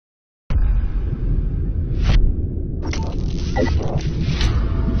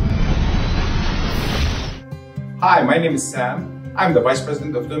Hi, my name is Sam. I'm the Vice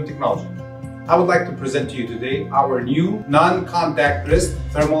President of 2M Technology. I would like to present to you today our new non-contact wrist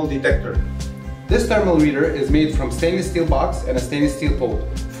thermal detector. This thermal reader is made from stainless steel box and a stainless steel pole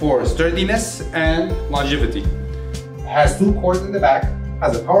for sturdiness and longevity. It has two cords in the back,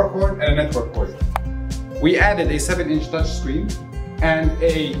 has a power cord and a network cord. We added a 7-inch touchscreen and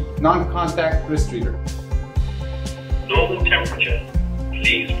a non-contact wrist reader. Normal temperature.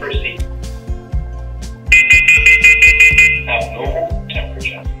 Please proceed. Abnormal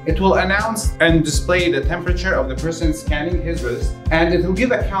temperature. It will announce and display the temperature of the person scanning his wrist, and it will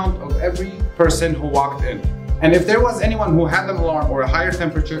give a count of every person who walked in. And if there was anyone who had an alarm or a higher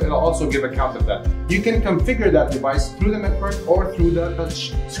temperature, it'll also give a count of that. You can configure that device through the network or through the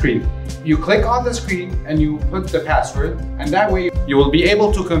touch screen. You click on the screen and you put the password, and that way you will be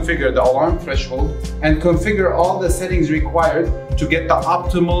able to configure the alarm threshold and configure all the settings required to get the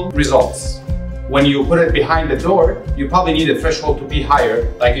optimal results. When you put it behind the door, you probably need a threshold to be higher,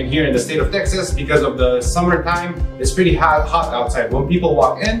 like in here in the state of Texas, because of the summertime, it's pretty hot outside. When people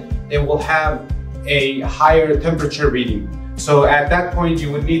walk in, they will have a higher temperature reading. So at that point,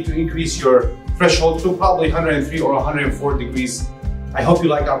 you would need to increase your threshold to probably 103 or 104 degrees. I hope you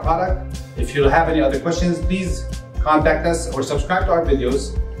like our product. If you have any other questions, please contact us or subscribe to our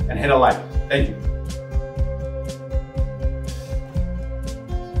videos and hit a like. Thank you.